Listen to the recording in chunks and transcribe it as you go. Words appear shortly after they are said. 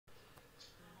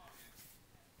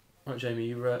Right, Jamie,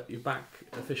 you're back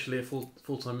officially a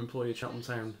full-time employee at Cheltenham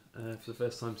Town for the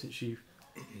first time since you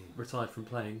retired from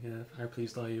playing. How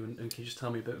pleased are you? And can you just tell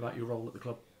me a bit about your role at the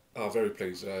club? Oh, very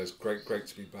pleased. It's great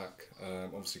to be back.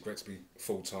 Obviously, great to be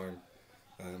full time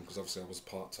because obviously I was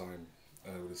part time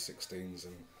with the 16s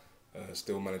and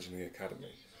still managing the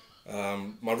academy.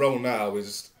 My role now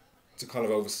is to kind of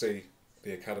oversee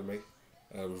the academy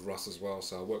with Russ as well.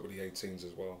 So I work with the 18s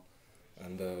as well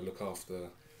and look after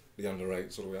the under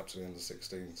 8s all the way up to the under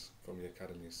 16s from the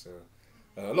academy. So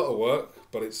a lot of work,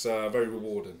 but it's very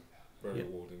rewarding. Very Yeah.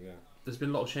 rewarding, yeah. There's been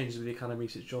a lot of changes with the academy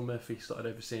since John Murphy started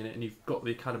overseeing it, and you've got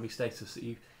the academy status that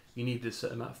you needed a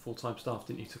certain amount of full-time staff,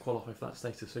 didn't you, to qualify for that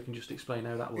status? So can you just explain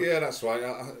how that works? Yeah, that's right.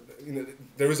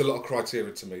 There is a lot of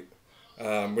criteria to meet.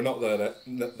 We're not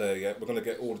there yet. We're going to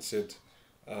get audited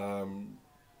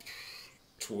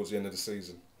towards the end of the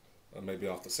season, maybe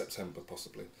after September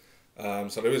possibly.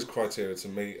 So there is criteria to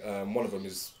meet. One of them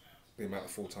is the amount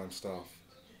of full-time staff,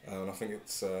 and I think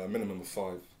it's a minimum of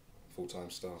 5 full-time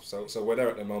staff. So we're there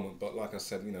at the moment, but like I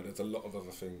said, there's a lot of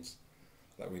other things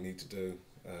that we need to do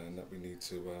and that we need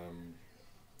to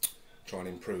try and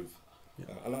improve.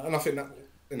 Yeah. And I think that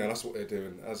that's what they're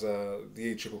doing as the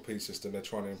EPPP system. They're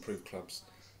trying to improve clubs,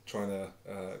 trying to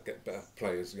get better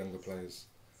players, younger players.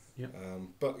 Yeah.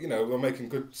 But we're making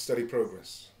good, steady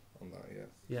progress on that. Yeah.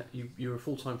 Yeah, you were a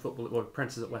full-time footballer, well,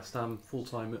 apprentice at West Ham,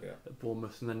 full-time at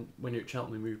Bournemouth, and then when you're at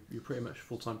Cheltenham, you were pretty much a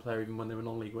full-time player even when they were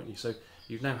non-league, weren't you? So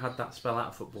you've now had that spell out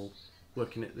of football,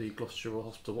 working at the Gloucestershire Royal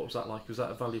Hospital. What was that like? Was that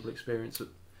a valuable experience?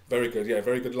 Very good, yeah,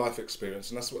 very good life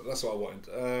experience, and that's what I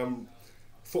wanted.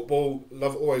 Football,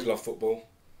 always loved football.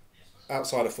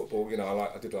 Outside of football,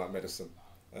 I did like medicine,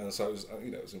 so it was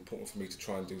it was important for me to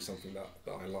try and do something that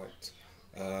I liked.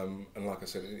 And like I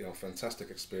said, fantastic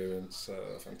experience,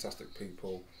 fantastic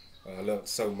people. I learnt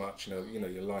so much.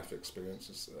 Your life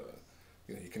experiences.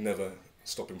 You can never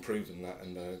stop improving that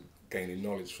and gaining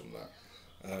knowledge from that.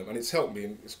 And it's helped me,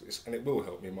 and it will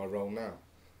help me in my role now.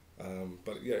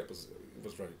 But yeah, it was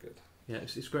very good. Yeah,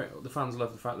 it's great. The fans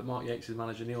love the fact that Mark Yates is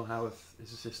manager, Neil Howarth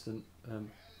is assistant.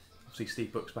 Obviously,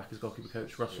 Steve Buck's back as goalkeeper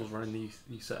coach. Russell's running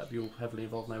the setup. You're heavily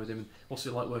involved now with him. And what's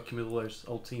it like working with all those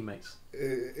old teammates?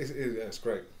 It's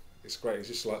great. It's great. It's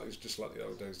just like the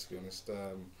old days, to be honest.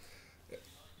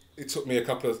 It took me a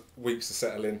couple of weeks to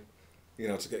settle in,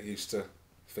 to get used to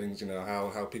things.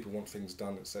 How people want things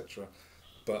done, etc.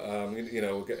 But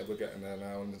we're getting there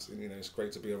now, and it's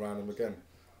great to be around them again.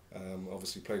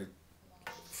 Obviously, played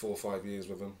 4 or 5 years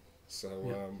with them, so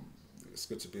it's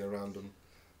good to be around them.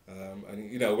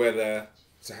 And we're there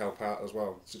to help out as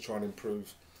well, to try and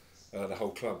improve the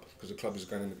whole club, because the club is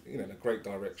going in a great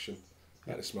direction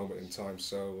at this moment in time.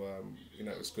 So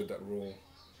it's good that we're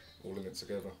all in it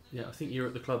together. Yeah, I think you were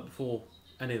at the club before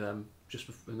any of them,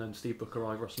 and then Steve Buck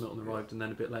arrived, Russell Milton arrived, and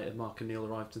then a bit later Mark and Neil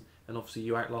arrived, and obviously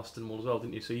you outlasted them all as well,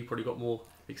 didn't you? So you probably got more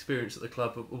experience at the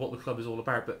club of what the club is all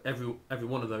about. But every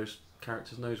one of those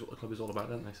characters knows what the club is all about,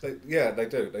 don't they? They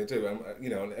do,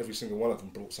 and every single one of them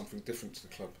brought something different to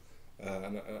the club.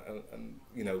 And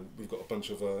we've got a bunch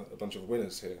of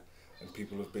winners here, and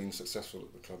people who have been successful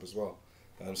at the club as well.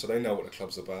 So they know what the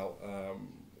club's about.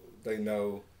 They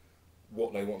know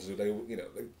what they want to do.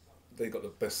 They got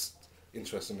the best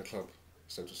interest in the club,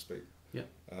 so to speak. Yeah.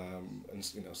 And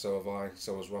so have I.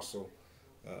 So has Russell.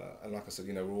 And like I said,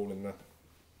 we're all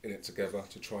in it together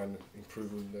to try and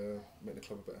improve and make the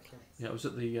club a better club. Yeah, I was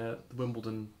at the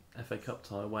Wimbledon FA Cup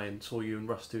tie away and saw you and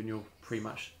Russ doing your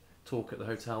pre-match talk at the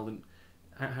hotel. And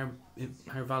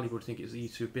how valuable do you think it is that you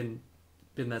two have been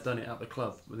there, done it at the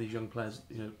club, when these young players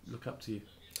look up to you?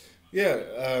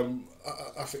 Yeah,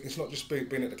 I think it's not just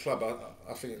being at the club.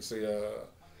 I think it's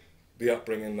the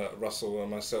upbringing that Russell and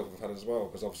myself have had as well.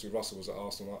 Because obviously Russell was at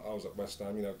Arsenal, I was at West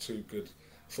Ham. Two good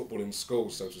footballing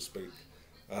schools, so to speak.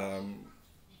 And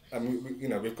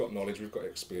we've got knowledge, we've got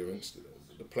experience.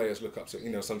 The players look up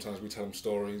to. Sometimes we tell them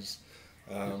stories,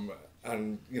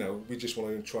 and we just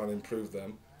want to try and improve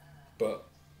them. But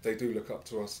they do look up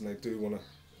to us, and they do want to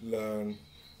learn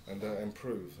and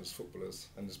improve as footballers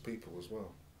and as people as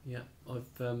well. Yeah, I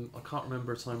can't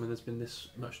remember a time when there's been this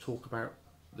much talk about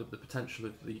the potential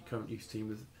of the current youth team,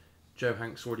 with Joe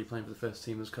Hanks already playing for the first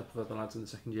team. There's a couple of other lads in the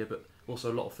second year, but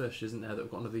also a lot of first years, isn't there, that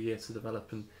have got another year to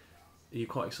develop. And are you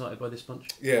quite excited by this bunch?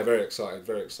 Yeah, very excited,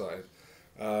 very excited.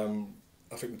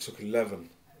 I think we took 11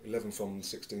 from the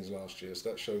 16s last year, so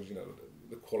that shows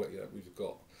the quality that we've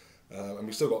got. And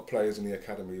we've still got players in the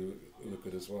academy who are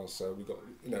good as well. So we've got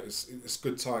it's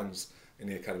good times in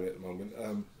the academy at the moment.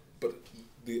 But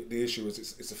the issue is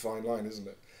it's a fine line, isn't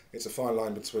it? It's a fine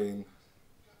line between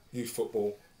youth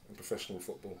football and professional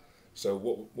football. So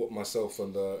what myself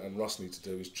and Russ need to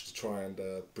do is to try and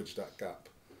bridge that gap.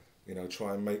 You know,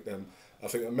 try and make them. I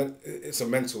think it's a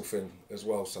mental thing as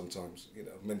well sometimes. You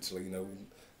know, mentally. You know, when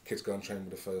kids go and train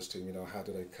with the first team. You know, how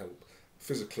do they cope?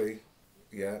 Physically,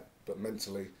 yeah, but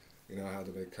mentally, you know, how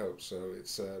do they cope? So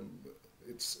it's a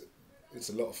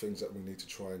lot of things that we need to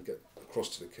try and get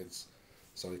across to the kids,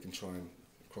 so they can try and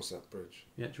cross that bridge.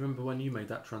 Yeah, do you remember when you made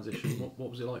that transition?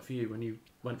 What was it like for you when you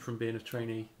went from being a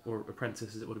trainee or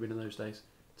apprentice, as it would have been in those days,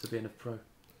 to being a pro?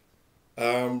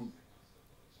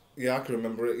 Yeah, I can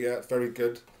remember it. Yeah, very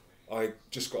good. I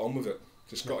just got on with it.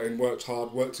 Just got in, worked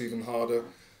hard, worked even harder,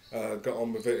 got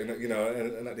on with it. And you know,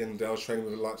 and at the end of the day, I was training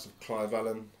with the likes of Clive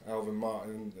Allen, Alvin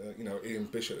Martin, you know, Ian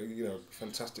Bishop. You know,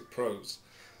 fantastic pros,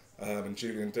 and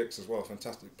Julian Dix as well,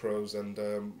 fantastic pros. And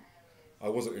I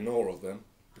wasn't in awe of them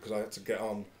because I had to get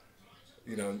on,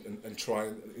 you know, and try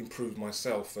and improve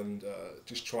myself and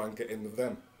just try and get in with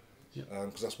them.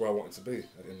 Because that's where I wanted to be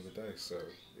at the end of the day. So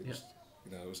it was,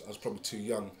 you know, I was probably too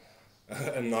young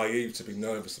and naive to be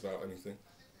nervous about anything.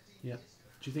 Yeah.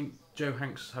 Do you think Joe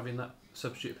Hanks having that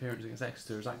substitute appearance against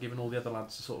Exeter, has that given all the other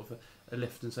lads a sort of a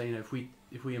lift and say, you know,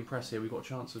 if we impress here, we've got a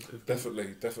chance of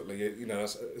Definitely. You know,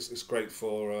 it's great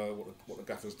for what the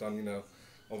gaffer's done. You know,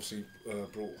 obviously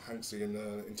brought Hanksy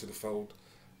into the fold,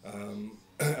 and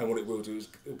what it will do is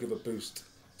it'll give a boost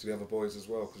to the other boys as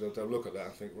well, because they'll look at that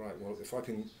and think, right, well, if I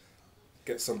can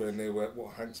get somebody near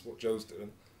what Joe's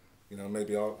doing, you know,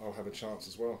 maybe I'll have a chance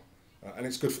as well. And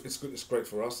it's good. It's great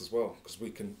for us as well, because we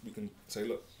can say,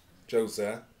 look, Joe's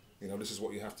there. You know, this is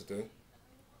what you have to do.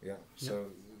 Yeah. So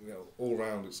you know, all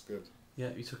round it's good. Yeah,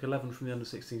 you took 11 from the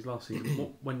under-16s last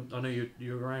season. When I know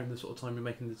you're around the sort of time you're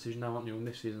making the decision now, aren't you, on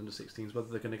this year's under-16s, whether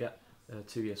they're going to get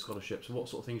 2-year scholarships. So what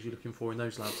sort of things are you looking for in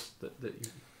those lads? It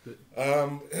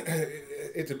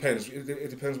depends. It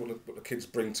depends what the kids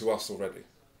bring to us already,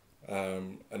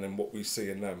 and then what we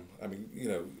see in them. I mean, you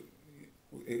know,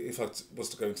 if I was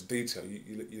to go into detail,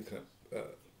 you look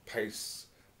at pace.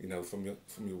 You know, from your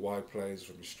wide players,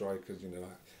 from your strikers. You know,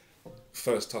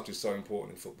 first touch is so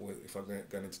important in football. If I'm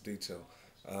going into detail,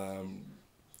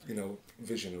 you know,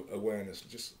 vision, awareness,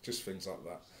 just things like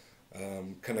that.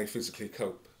 Can they physically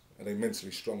cope? Are they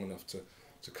mentally strong enough to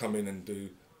come in and do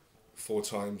 4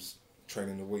 times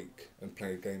training a week and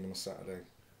play a game on a Saturday,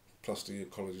 plus do your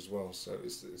college as well? So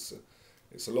it's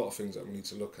a lot of things that we need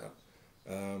to look at.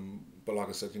 But like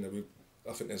I said, you know,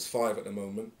 I think there's 5 at the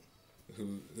moment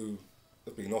who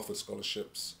have been offered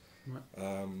scholarships. Right.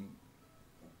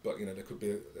 But you know, there could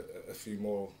be a few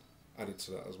more added to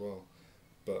that as well.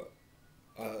 But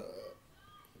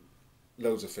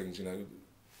loads of things, you know,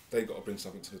 they got to bring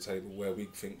something to the table where we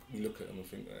look at them and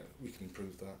think that we can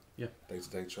improve that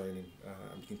day-to-day training,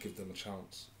 and we can give them a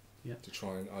chance to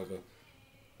try and either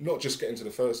not just get into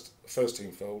the first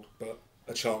team fold, but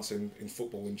a chance in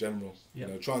football in general. You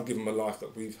know, try and give them a life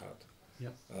that we've had.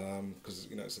 Because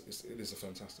you know, it is a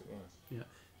fantastic life. Yeah,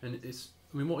 and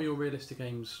I mean, what are your realistic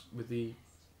aims with the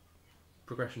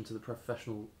progression to the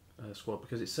professional squad?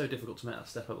 Because it's so difficult to make that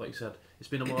step up. Like you said, it's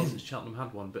been a while since Cheltenham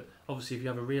had one, but obviously, if you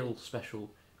have a real special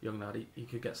young lad, he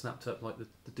could get snapped up like the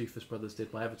Doofus brothers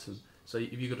did by Everton. So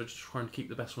you've got to try and keep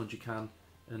the best ones you can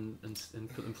and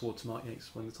put them forward to Mark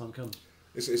Yates when the time comes.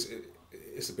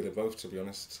 It's a bit of both, to be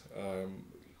honest.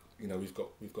 You know, we've got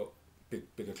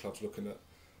bigger clubs looking at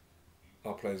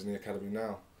our players in the academy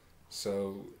now.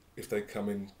 So if they come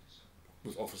in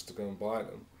with offers to go and buy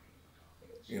them,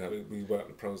 you know, we work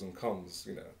the pros and cons.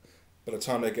 You know, by the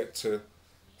time they get to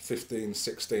 15,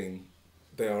 16,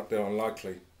 they're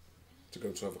unlikely to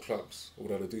go to other clubs,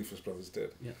 although the Doofus brothers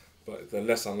did. Yeah. But they're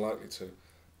less unlikely to.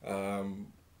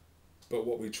 But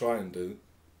what we try and do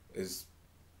is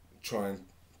try and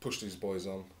push these boys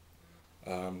on,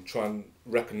 try and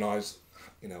recognise,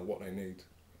 you know, what they need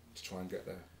to try and get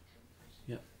there.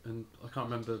 Yeah, and I can't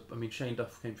remember, I mean, Shane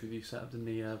Duff came through the setup, didn't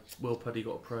he? Will Puddy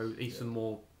got a pro, Ethan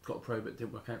Moore got a pro but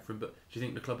didn't work out for him. But do you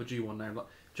think the club are due one now? Like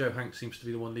Joe Hanks seems to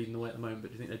be the one leading the way at the moment,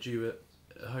 but do you think they're due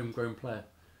a homegrown player?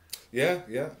 Yeah.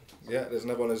 There's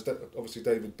another one. There's obviously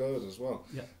David Bird as well.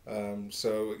 Yeah.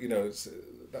 So you know, it's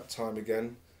that time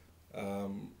again.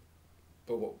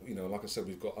 But what, you know, like I said,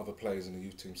 we've got other players in the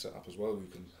youth team set up as well. We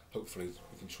can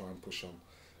try and push on.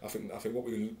 I think what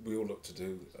we all look to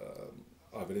do,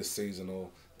 either this season or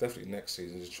definitely next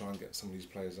season, is try and get some of these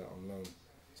players out on loan,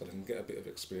 so they can get a bit of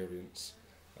experience,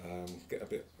 get a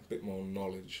bit more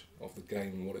knowledge of the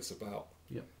game and what it's about.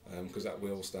 Yeah. Because that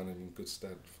will stand in good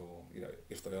stead for, you know,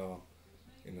 if they are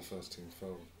in the first team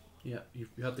fold. Yeah, you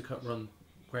had the cup run,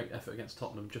 great effort against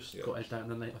Tottenham, just got edged out, and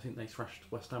then I think they thrashed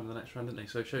West Ham in the next round, didn't they?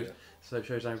 So it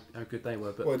shows how good they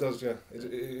were. But well, it does, yeah.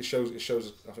 It shows.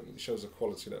 I think it shows the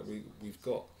quality that we've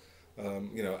got.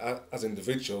 You know, as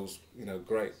individuals, you know,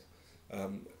 great.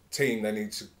 Team, they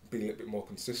need to be a little bit more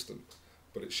consistent,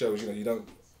 but it shows, you know, you don't,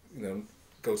 you know,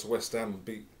 go to West Ham and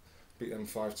beat them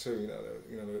 5-2.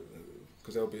 You know,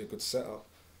 because there'll be a good setup,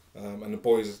 and the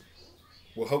boys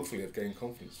will hopefully have gained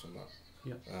confidence from that.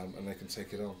 Yeah. And they can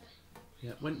take it on.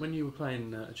 Yeah. When you were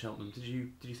playing at Cheltenham, did you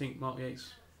think Mark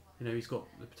Yates, you know, he's got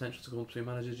the potential to go on to be a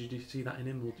manager? Did you see that in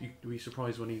him, or were you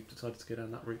surprised when he decided to go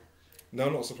down that route? No,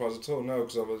 not surprised at all. No,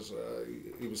 because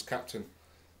he was captain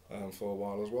for a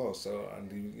while as well. So,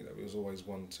 and he, you know, he was always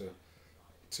one to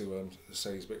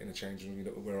say his bit in the change room. You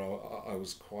know, where I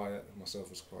was quiet, myself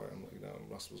was quiet, and, you know,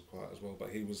 and Russ was quiet as well. But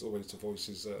he was always to voice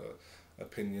his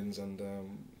opinions, and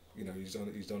you know, he's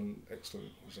done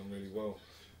excellent. He's done really well.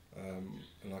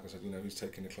 And like I said, you know, he's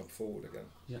taking the club forward again.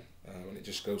 Yeah. And it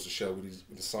just goes to show with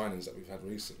the signings that we've had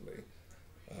recently,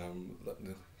 that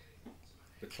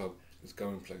the club is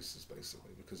going places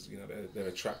basically, because, you know, they're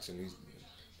attracting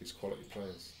these quality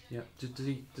players. Yeah.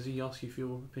 Does he ask you for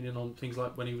your opinion on things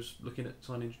like when he was looking at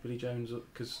signing Billy Jones?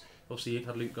 Because obviously he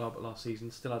had Luke Garbutt last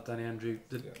season, still had Danny Andrew.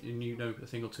 And you know a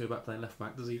thing or two about playing left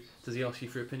back. Does he ask you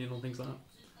for your opinion on things like that?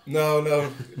 No.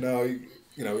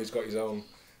 You know, he's got his own.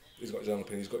 He's got his own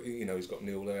opinion. He's got, you know, he's got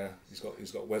Neil there. He's got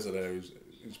Wezza there,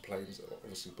 who's played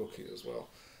obviously Bookie as well.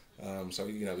 So,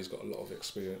 you know, he's got a lot of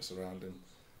experience around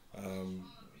him.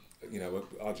 You know,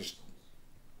 I just,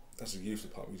 as a youth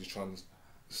department, we just try and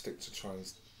stick to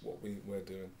what we're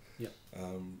doing. Yeah.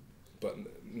 But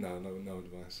no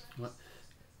advice. Right.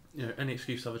 You know, any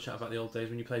excuse to have a chat about the old days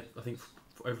when you played, I think,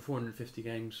 over 450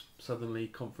 games, Southern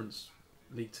League, Conference,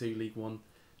 League 2, League 1.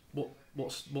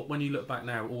 What when you look back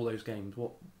now, all those games,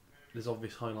 there's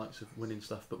obvious highlights of winning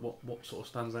stuff, but what sort of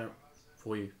stands out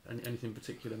for you? Anything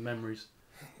particular, memories?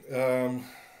 I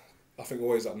think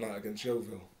always that night against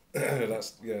Yeovil.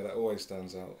 That always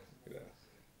stands out. You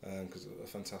know, because a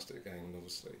fantastic game,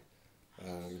 obviously.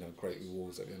 You know, great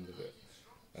rewards at the end of it.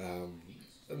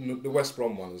 And the West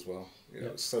Brom one as well. You know,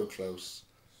 it's so close.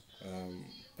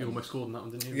 You almost scored in that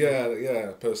one, didn't you?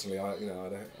 Yeah. Personally, I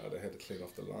had a header clean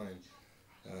off the line.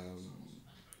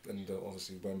 And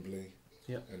obviously Wembley.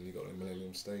 Yeah. And you got the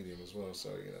Millennium Stadium as well. So,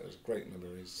 you know, there's great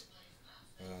memories.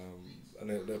 And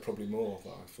there are probably more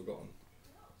that I've forgotten.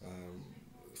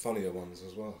 Funnier ones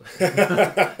as well.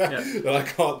 That I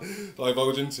can't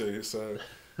divulge into. So.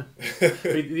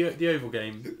 the Oval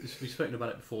game, we've spoken about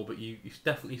it before, but you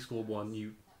definitely scored one.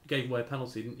 You gave away a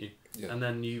penalty, didn't you? Yeah. And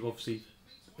then you obviously,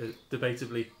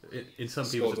 debatably, in some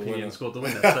Scored people's opinion, scored the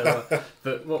winner. So,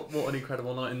 but what an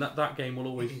incredible night! And that game will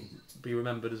always be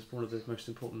remembered as one of the most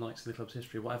important nights in the club's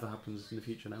history, whatever happens in the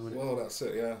future now, isn't it? Well, that's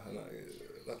it, yeah. And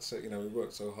that's it, you know, we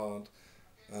worked so hard.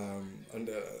 And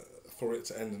for it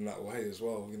to end in that way as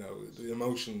well, you know, the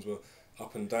emotions were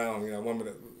up and down. You know, 1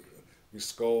 minute we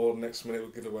scored, next minute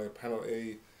we give away a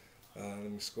penalty,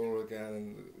 and we score again,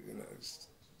 and, you know,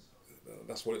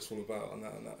 that's what it's all about,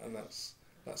 and that's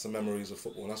the memories of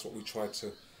football, and that's what we try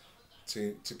to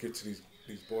give to these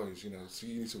boys, you know. So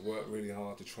you need to work really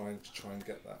hard to try and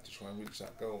get that, to try and reach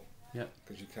that goal. Yeah.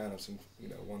 Because you can have some, you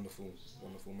know, wonderful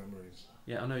memories.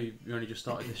 Yeah, I know you only just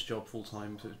started this job full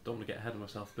time, so don't want to get ahead of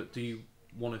myself. But do you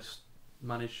want to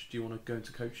manage? Do you want to go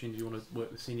into coaching? Do you want to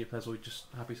work with senior players, or are you just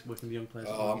happy working with young players?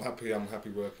 Oh, I'm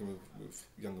happy working with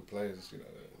younger players. You know,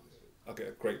 I get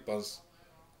a great buzz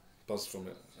from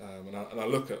it, and I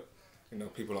look at, you know,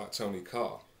 people like Tony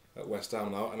Carr at West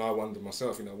Ham, and I wonder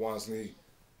myself, you know, why hasn't he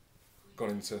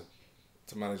gone into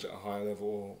to manage at a higher level,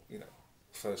 or, you know,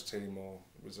 first team or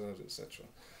reserves, etc.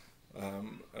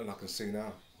 And I can see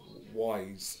now why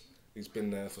he's been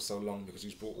there for so long, because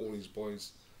he's brought all these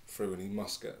boys through, and he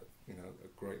must get, you know,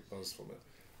 a great buzz from it.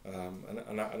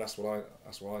 And that's what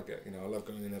I get. You know, I love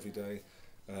going in every day,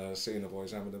 seeing the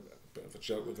boys, having a bit of a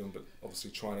joke with them, but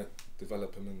obviously trying to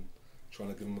develop them and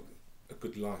trying to give them a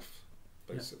good life,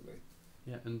 basically.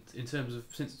 Yeah, and in terms of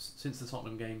since the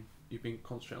Tottenham game, you've been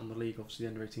concentrating on the league, obviously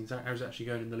the under-18s. How's it actually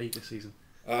going in the league this season?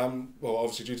 Well,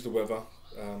 obviously due to the weather,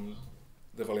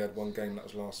 they've only had one game, that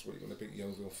was last week when they beat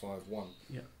Yeovil 5-1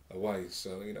 away.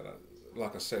 So, you know,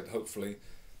 like I said, hopefully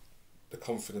the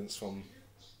confidence from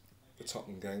the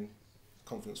Tottenham game,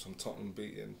 confidence from Tottenham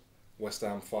beating West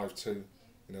Ham 5-2, you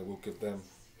know, will give them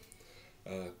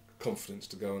confidence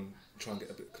to go and try and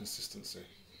get a bit of consistency.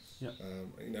 Yeah.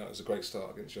 You know, it was a great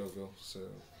start against Yeovil, so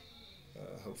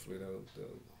hopefully they'll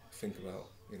think about,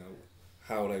 you know,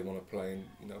 how they want to play, and,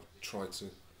 you know, try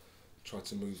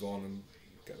to move on and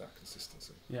get that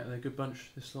consistency. Yeah, they're a good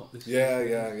bunch.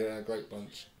 Yeah, great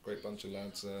bunch of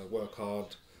lads. Work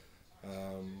hard.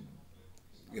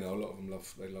 You know, a lot of them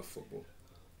love football,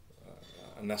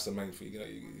 and that's the main thing. You know,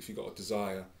 if you've got a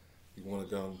desire, you want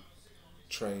to go and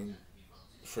train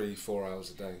 3-4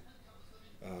 hours a day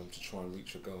to try and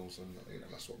reach your goals, and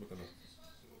that's what we're going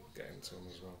to get into them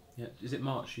as well. Yeah, is it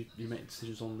March you make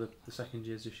decisions on the second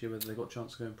years this year, whether they got a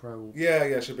chance to go in pro? Or... Yeah,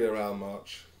 it should be around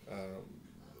March,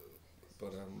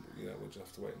 but we'll just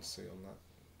have to wait and see on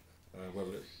that,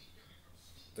 whether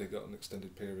they got an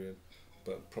extended period,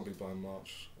 but probably by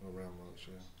March, around March.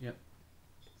 Yeah.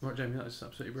 Right, Jamie, that is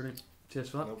absolutely brilliant. Cheers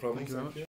for that. No problem. Thank you very much.